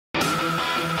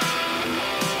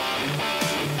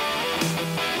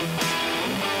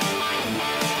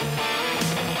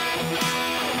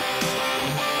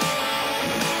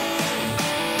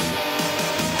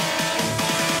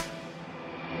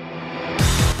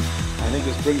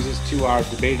unfortunately, this brings us to our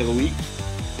debate of the week,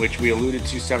 which we alluded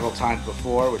to several times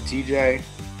before with TJ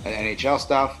and NHL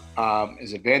stuff.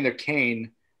 Is Evander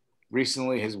Kane.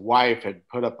 Recently, his wife had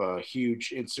put up a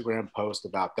huge Instagram post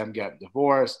about them getting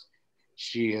divorced.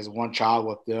 She has one child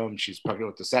with them. She's pregnant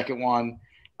with the second one,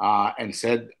 and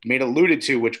alluded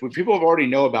to, which what people have already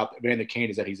know about Evander Kane,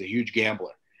 is that he's a huge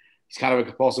gambler. He's kind of a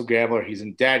compulsive gambler. He's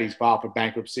in debt. He's filed for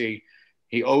bankruptcy.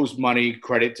 He owes money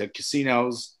credit to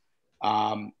casinos.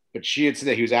 But she had said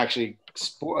that he was actually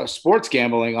sports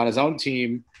gambling on his own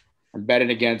team and betting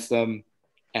against them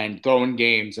and throwing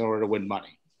games in order to win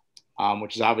money,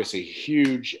 which is obviously a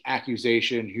huge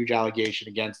accusation, huge allegation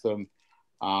against them.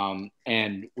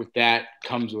 And with that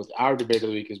comes with our debate of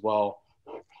the week as well.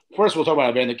 First, we'll talk about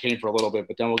Evander Kane for a little bit,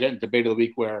 but then we'll get into debate of the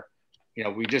week where,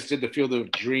 we just did the Field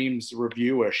of Dreams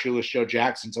review where Shoeless Joe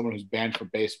Jackson, someone who's banned from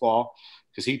baseball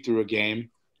because he threw a game.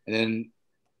 And then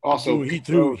also he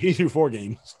threw 4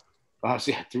 games.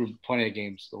 Yeah, threw plenty of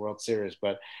games, the World Series.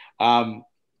 But and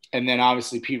then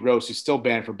obviously Pete Rose, who's still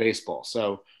banned from baseball.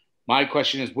 So my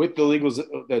question is,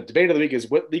 the debate of the week is,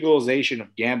 with legalization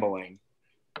of gambling,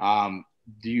 do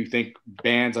you think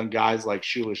bans on guys like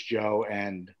Shoeless Joe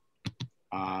and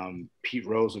Pete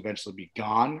Rose will eventually be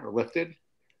gone or lifted?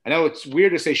 I know it's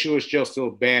weird to say Shoeless Joe's still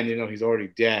banned, he's already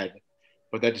dead,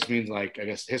 but that just means, I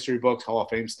guess, history books, Hall of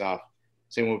Fame stuff.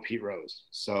 Same with Pete Rose.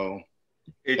 So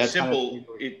it's simple.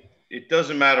 It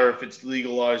doesn't matter if it's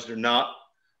legalized or not.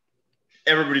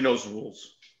 Everybody knows the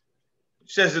rules. It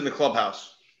says it in the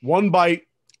clubhouse. One bite,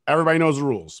 everybody knows the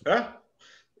rules. Yeah.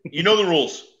 You know the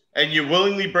rules, and you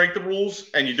willingly break the rules,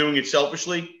 and you're doing it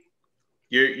selfishly.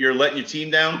 You're letting your team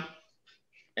down,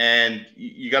 and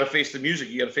you got to face the music.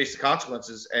 You got to face the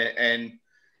consequences. And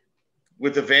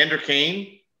with Evander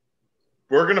Kane,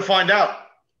 we're going to find out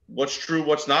what's true,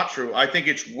 what's not true. I think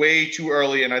it's way too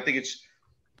early, and I think it's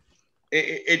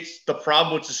the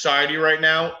problem with society right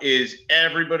now is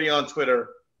everybody on Twitter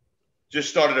just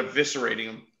started eviscerating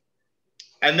him.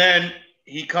 And then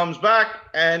he comes back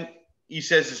and he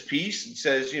says his piece and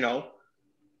says,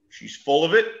 she's full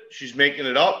of it. She's making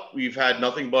it up. We've had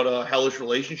nothing but a hellish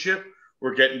relationship.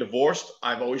 We're getting divorced.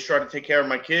 I've always tried to take care of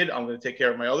my kid. I'm going to take care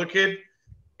of my other kid.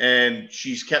 And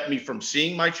she's kept me from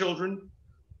seeing my children.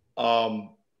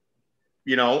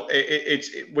 It's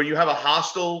when you have a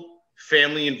hostile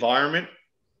family environment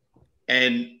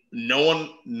and none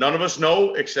of us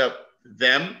know except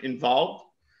them involved.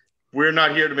 We're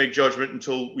not here to make judgment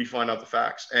until we find out the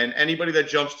facts. And anybody that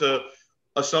jumps to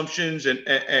assumptions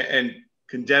and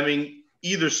condemning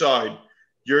either side,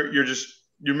 you're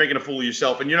making a fool of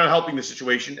yourself, and you're not helping the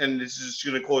situation. And this is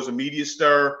going to cause a media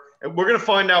stir, and we're going to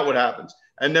find out what happens,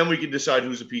 and then we can decide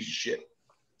who's a piece of shit.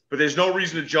 But there's no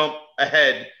reason to jump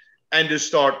ahead and just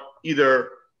start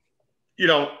either,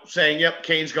 saying, yep,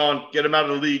 Kane's gone, get him out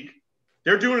of the league.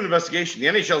 They're doing an investigation. The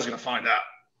NHL is going to find out.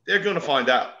 They're going to find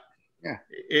out. Yeah.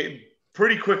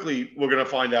 Pretty quickly, we're going to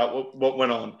find out what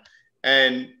went on.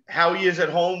 And how he is at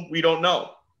home, we don't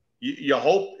know. You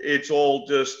hope it's all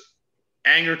just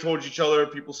anger towards each other,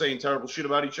 people saying terrible shit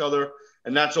about each other,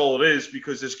 and that's all it is,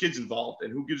 because there's kids involved,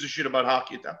 and who gives a shit about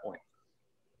hockey at that point?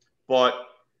 But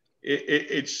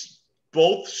it's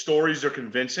both stories are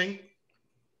convincing.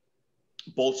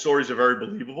 Both stories are very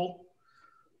believable.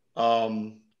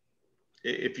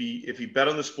 If he bet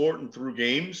on the sport and threw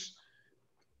games,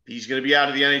 he's going to be out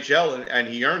of the NHL, and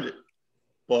he earned it.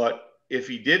 But if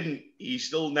he didn't, he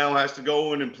still now has to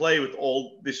go in and play with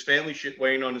all this family shit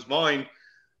weighing on his mind.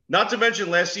 Not to mention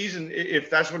last season, if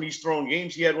that's when he's throwing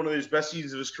games, he had one of his best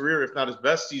seasons of his career, if not his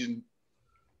best season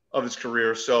of his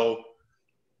career. So,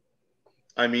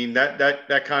 I mean,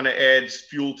 that kind of adds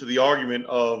fuel to the argument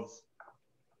of,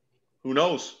 who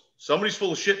knows? Somebody's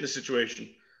full of shit in this situation.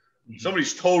 Mm-hmm.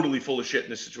 Somebody's totally full of shit in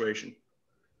this situation.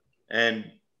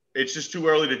 And it's just too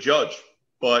early to judge.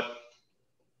 But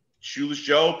Shoeless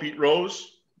Joe, Pete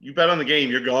Rose, you bet on the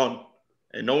game, you're gone.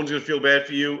 And no one's going to feel bad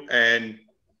for you. And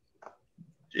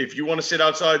if you want to sit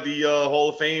outside the Hall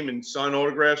of Fame and sign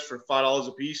autographs for $5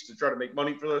 a piece to try to make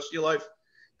money for the rest of your life,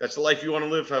 that's the life you want to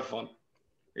live. Have fun.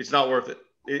 It's not worth it.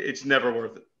 It's never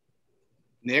worth it.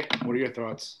 Nick, what are your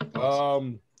thoughts?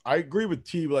 I agree with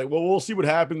T. We'll see what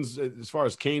happens as far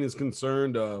as Kane is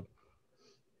concerned.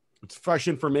 It's fresh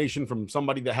information from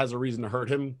somebody that has a reason to hurt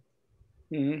him.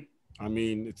 Mm-hmm. I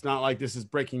mean, it's not like this is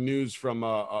breaking news from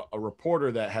a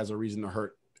reporter that has a reason to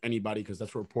hurt anybody, because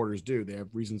that's what reporters do. They have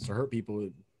reasons to hurt people.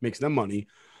 It makes them money.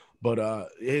 But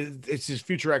it's his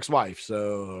future ex-wife.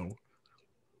 So,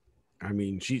 I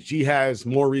mean, she has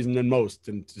more reason than most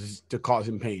to cause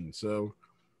him pain. So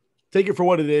take it for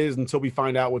what it is until we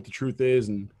find out what the truth is.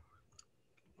 And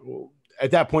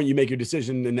at that point, you make your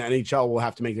decision, and the NHL will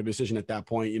have to make their decision at that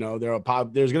point. You know,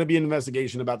 there's going to be an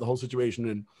investigation about the whole situation,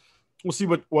 and we'll see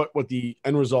what the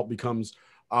end result becomes.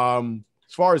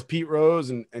 As far as Pete Rose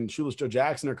and Shoeless Joe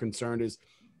Jackson are concerned, is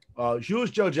Shoeless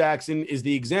Joe Jackson is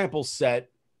the example set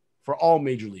for all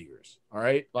major leaguers. All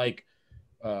right, like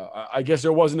I guess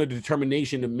there wasn't a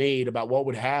determination made about what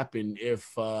would happen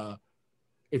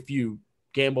if you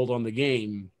gambled on the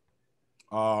game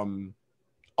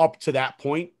up to that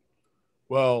point.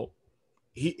 Well,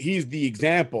 he's the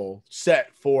example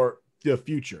set for the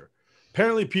future.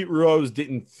 Apparently, Pete Rose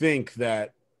didn't think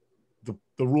that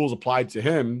the rules applied to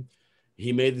him.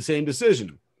 He made the same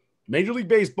decision. Major League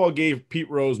Baseball gave Pete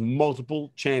Rose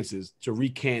multiple chances to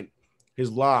recant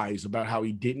his lies about how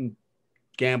he didn't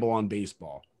gamble on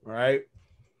baseball. All right.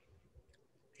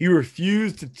 He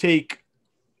refused to take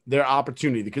their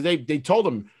opportunity because they told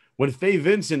him when Faye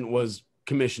Vincent was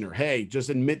commissioner, hey, just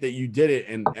admit that you did it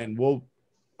and we'll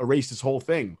erase this whole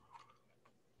thing.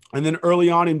 And then early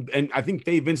on, and I think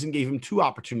Faye Vincent gave him 2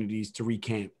 opportunities to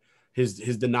recant his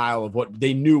denial of what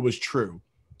they knew was true.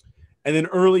 And then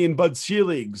early in Bud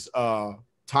Selig's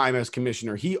time as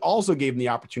commissioner, he also gave him the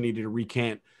opportunity to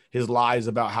recant his lies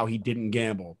about how he didn't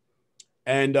gamble.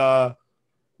 And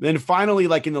then finally,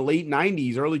 like in the late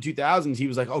 90s, early 2000s, he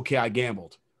was like, okay, I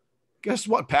gambled. Guess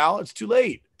what, pal? It's too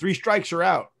late. 3 strikes are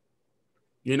out.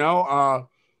 You know?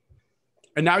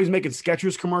 And now he's making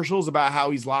Skechers commercials about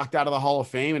how he's locked out of the Hall of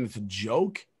Fame, and it's a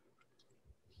joke.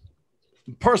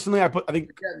 Personally, I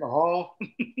think Get in the hall.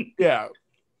 yeah.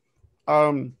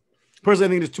 Personally, I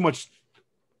think there's too much.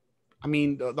 I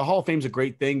mean, the Hall of Fame is a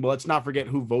great thing, but let's not forget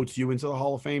who votes you into the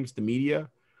Hall of Fame. It's the media.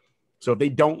 So if they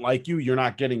don't like you, you're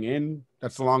not getting in.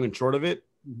 That's the long and short of it.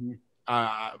 Mm-hmm.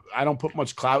 I don't put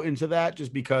much clout into that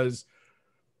just because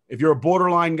if you're a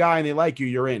borderline guy and they like you,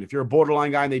 you're in. If you're a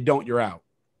borderline guy and they don't, you're out.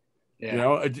 Yeah. You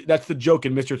know, that's the joke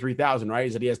in Mr. 3000, right?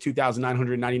 Is that he has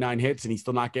 2,999 hits and he's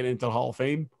still not getting into the Hall of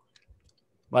Fame.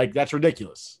 Like, that's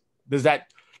ridiculous. Does that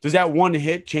one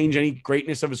hit change any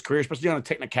greatness of his career, especially on a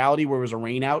technicality where it was a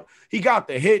rain out? He got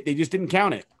the hit. They just didn't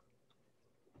count it.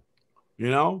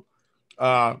 You know?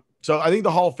 So I think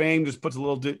the Hall of Fame just puts a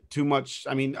little too much.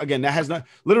 I mean, again, that has not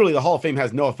literally the Hall of Fame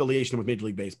has no affiliation with Major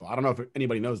League Baseball. I don't know if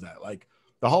anybody knows that. Like,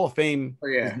 the Hall of Fame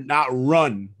is not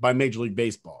run by Major League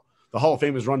Baseball. The Hall of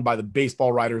Fame is run by the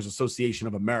Baseball Writers Association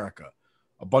of America,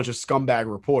 a bunch of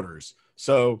scumbag reporters.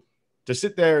 So to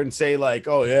sit there and say like,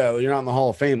 oh yeah, you're not in the Hall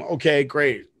of Fame. Okay,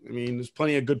 great. I mean, there's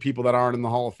plenty of good people that aren't in the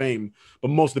Hall of Fame, but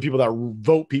most of the people that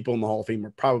vote people in the Hall of Fame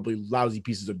are probably lousy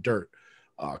pieces of dirt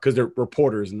because they're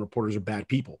reporters, and reporters are bad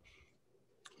people.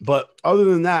 But other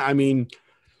than that, I mean,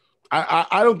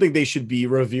 I don't think they should be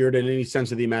revered in any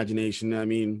sense of the imagination. I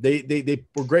mean, they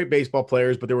were great baseball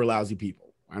players, but they were lousy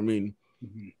people. I mean,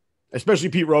 especially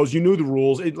Pete Rose, you knew the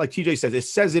rules. Like TJ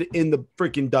says it in the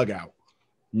freaking dugout.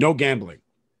 No gambling.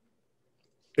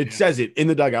 It says it in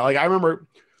the dugout. Like I remember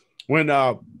when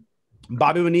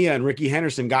Bobby Bonilla and Ricky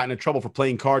Henderson got into trouble for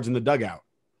playing cards in the dugout.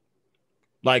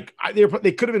 Like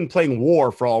they could have been playing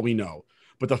war for all we know.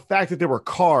 But the fact that there were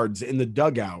cards in the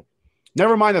dugout,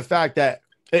 never mind the fact that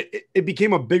it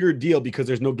became a bigger deal because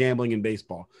there's no gambling in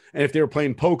baseball. And if they were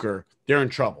playing poker, they're in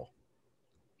trouble.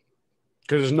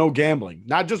 Because there's no gambling.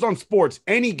 Not just on sports,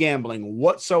 any gambling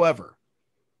whatsoever.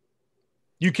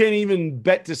 You can't even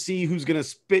bet to see who's going to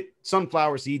spit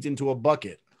sunflower seeds into a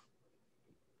bucket.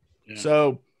 Yeah.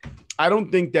 So I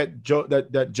don't think that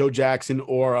Joe Jackson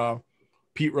or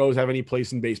Pete Rose have any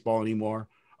place in baseball anymore.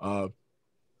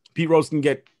 Pete Rose can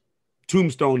get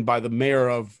tombstoned by the mayor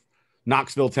of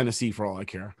Knoxville, Tennessee, for all I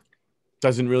care.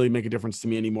 Doesn't really make a difference to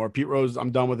me anymore. Pete Rose,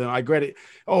 I'm done with him. I get it.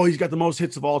 Oh, he's got the most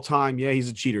hits of all time. Yeah, he's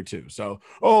a cheater too. So,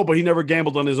 but he never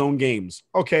gambled on his own games.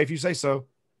 Okay, if you say so.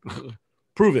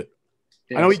 Prove it.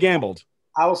 Yes. I know he gambled.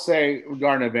 I will say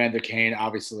regarding Evander Kane,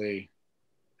 obviously,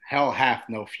 hell hath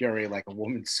no fury like a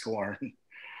woman scorn.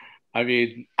 I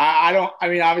mean,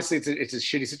 obviously it's a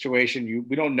shitty situation.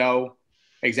 We don't know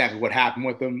exactly what happened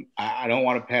with him. I don't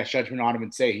want to pass judgment on him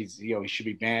and say he should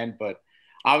be banned, but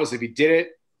obviously if he did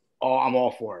it, I'm all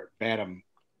for it. Ban him.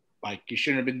 Like, you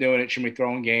shouldn't have been doing it. Shouldn't be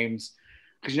throwing games.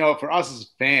 Because, for us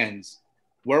as fans,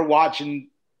 we're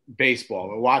watching baseball.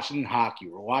 We're watching hockey.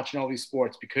 We're watching all these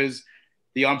sports because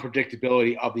the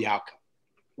unpredictability of the outcome.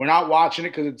 We're not watching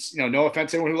it because it's, no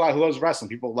offense to anyone who loves wrestling.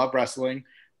 People love wrestling.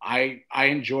 I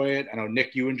enjoy it. I know,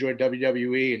 Nick, you enjoy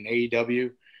WWE and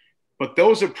AEW. But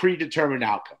those are predetermined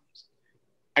outcomes.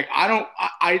 Like, I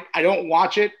don't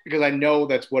watch it because I know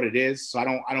that's what it is. So I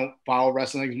don't follow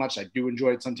wrestling as much. I do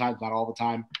enjoy it sometimes, not all the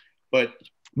time. But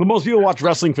most people watch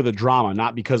wrestling for the drama,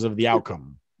 not because of the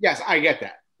outcome. Yes, I get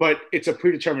that. But it's a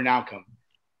predetermined outcome.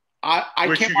 I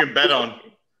Which can't you can bet on.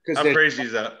 How crazy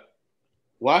is that?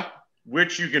 What?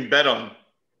 Which you can bet on.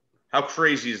 How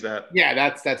crazy is that? Yeah,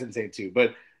 that's insane too.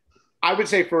 But I would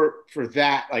say for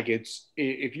that, like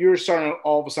if you're starting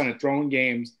all of a sudden throwing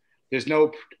games, there's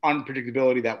no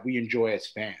unpredictability that we enjoy as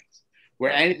fans,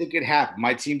 where anything could happen.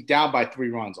 My team's down by 3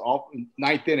 runs, all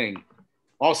ninth inning,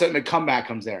 all of a sudden the comeback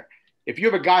comes there. If you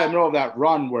have a guy in the middle of that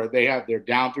run where they're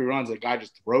down 3 runs, the guy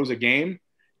just throws a game,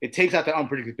 it takes out the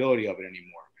unpredictability of it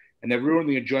anymore, and they ruin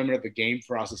the enjoyment of the game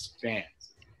for us as fans.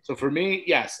 So for me,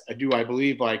 yes, I do. I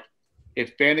believe like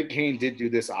if Bandit Kane did do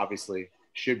this, obviously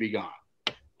should be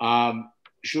gone.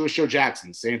 Shoeless Joe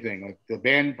Jackson, same thing. Like the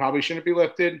ban probably shouldn't be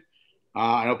lifted.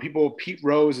 I know Pete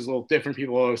Rose is a little different.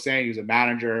 People are saying he was a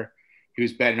manager. He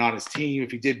was betting on his team.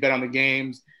 If he did bet on the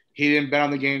games, he didn't bet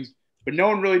on the games. But no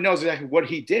one really knows exactly what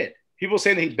he did. People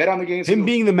saying that he bet on the games. Him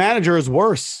being the manager is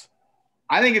worse.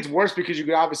 I think it's worse because you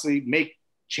could obviously make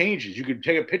changes. You could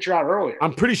take a pitcher out earlier.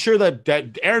 I'm pretty sure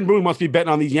that Aaron Boone must be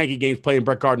betting on these Yankee games playing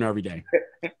Brett Gardner every day.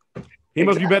 He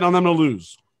must be betting on them to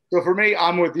lose. So for me,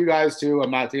 I'm with you guys too.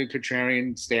 I'm not taking a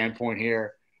contrarian standpoint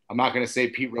here. I'm not going to say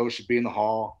Pete Rose should be in the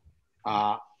Hall.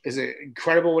 Is it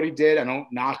incredible what he did? I don't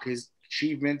knock his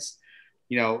achievements.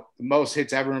 The most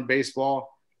hits ever in baseball.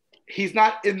 He's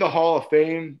not in the Hall of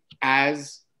Fame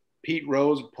as Pete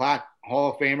Rose, plaque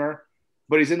Hall of Famer,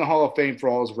 but he's in the Hall of Fame for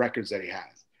all his records that he has.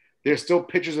 There's still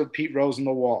pictures of Pete Rose on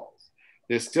the walls.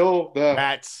 There's still the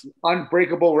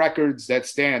unbreakable records that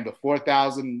stand, the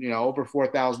 4,000, over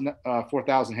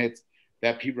 4,000 hits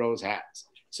that Pete Rose has.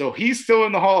 So he's still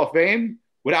in the Hall of Fame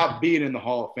without being in the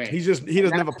Hall of Fame. He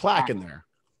doesn't have a plaque in there.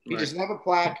 He doesn't have a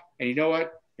plaque, and you know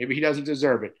what? Maybe he doesn't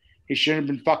deserve it. He shouldn't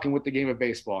have been fucking with the game of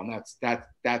baseball, and that's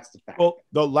the fact. Well,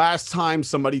 the last time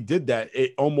somebody did that,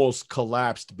 it almost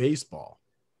collapsed baseball.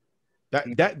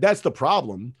 That's the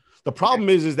problem. The problem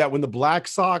is that when the Black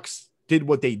Sox did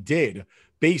what they did,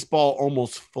 baseball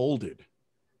almost folded.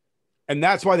 And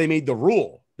that's why they made the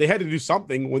rule. They had to do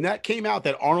something. When that came out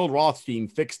that Arnold Rothstein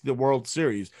fixed the World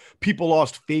Series, people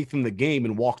lost faith in the game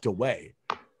and walked away.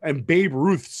 And Babe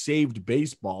Ruth saved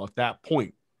baseball at that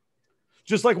point.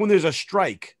 Just like when there's a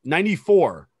strike,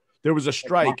 94, there was a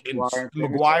strike, and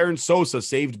McGuire and Sosa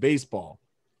saved baseball.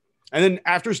 And then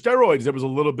after steroids, there was a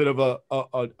little bit of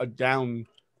a down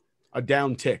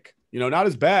tick. Not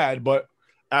as bad, but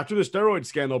after the steroid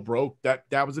scandal broke,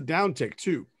 that was a down tick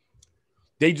too.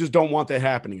 They just don't want that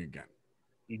happening again.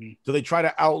 Mm-hmm. So they try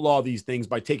to outlaw these things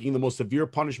by taking the most severe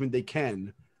punishment they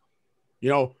can.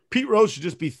 Pete Rose should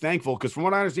just be thankful because from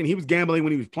what I understand, he was gambling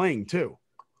when he was playing too.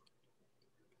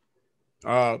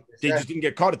 They just didn't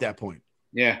get caught at that point.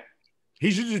 Yeah.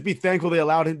 He should just be thankful they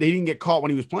allowed him. They didn't get caught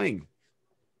when he was playing.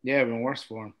 Yeah, it'd been worse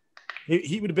for him.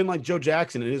 He would have been like Joe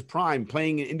Jackson in his prime,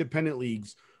 playing in independent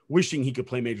leagues, wishing he could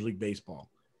play Major League Baseball.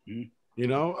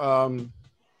 Mm-hmm.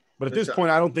 But at this point,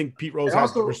 I don't think Pete Rose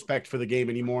has respect for the game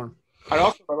anymore. My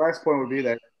last point would be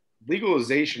that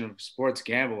legalization of sports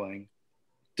gambling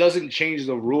doesn't change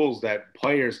the rules that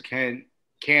players can't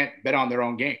bet on their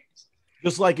own games.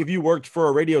 Just like if you worked for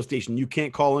a radio station, you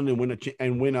can't call in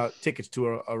and win tickets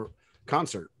to a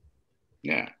concert.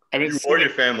 Yeah, or your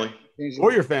family,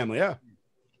 yeah.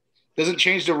 Doesn't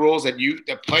change the rules that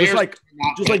the players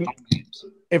just like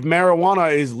if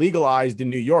marijuana is legalized in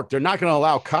New York, they're not going to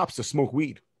allow cops to smoke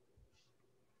weed.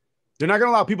 They're not going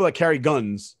to allow people that carry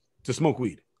guns to smoke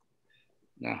weed.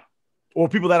 No. Or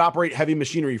people that operate heavy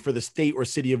machinery for the state or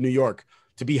city of New York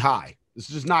to be high. This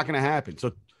is just not going to happen.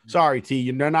 So sorry, T,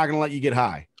 they're not going to let you get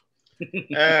high.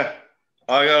 I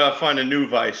got to find a new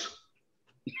vice.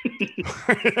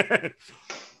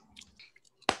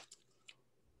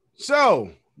 So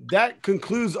that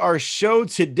concludes our show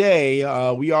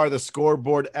today. We are the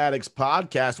Scoreboard Addicts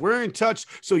podcast. We're in touch,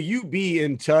 so you be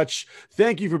in touch.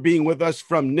 Thank you for being with us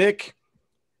from Nick,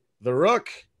 the Rook,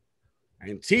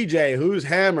 and TJ, who's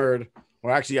hammered. Or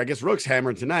actually, I guess Rook's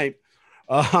hammered tonight.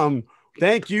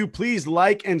 Thank you. Please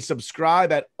like and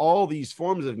subscribe at all these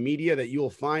forms of media that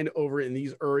you'll find over in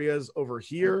these areas over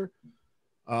here.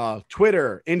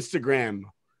 Twitter, Instagram.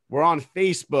 We're on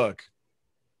Facebook.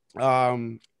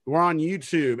 We're on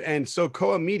YouTube and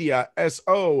Socoa Media,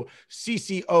 SOCCOA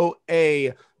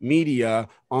Media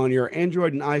on your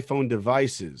Android and iPhone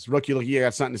devices. Rookie, look, you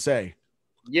got something to say.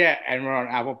 Yeah, and we're on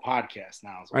Apple Podcasts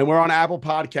now as well. And we're on Apple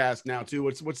Podcasts now too.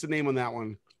 What's the name on that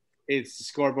one? It's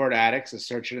Scoreboard Addicts. So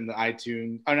search it in the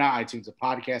iTunes, not iTunes, the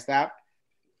podcast app.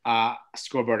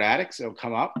 Scoreboard Addicts, it'll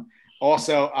come up.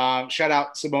 Also, shout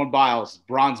out Simone Biles,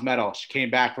 bronze medal. She came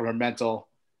back from her mental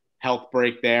health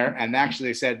break there, and actually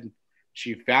they said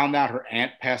she found out her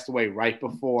aunt passed away right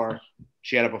before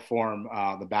she had to perform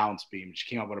the balance beam. She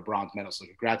came up with a bronze medal. So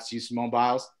congrats to you, Simone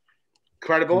Biles.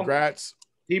 Incredible. Congrats.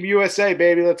 Team USA,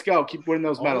 baby. Let's go. Keep winning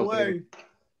those All medals, the way. baby.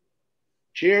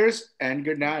 Cheers and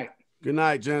good night. Good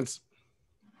night, gents.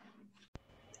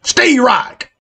 Stay rock.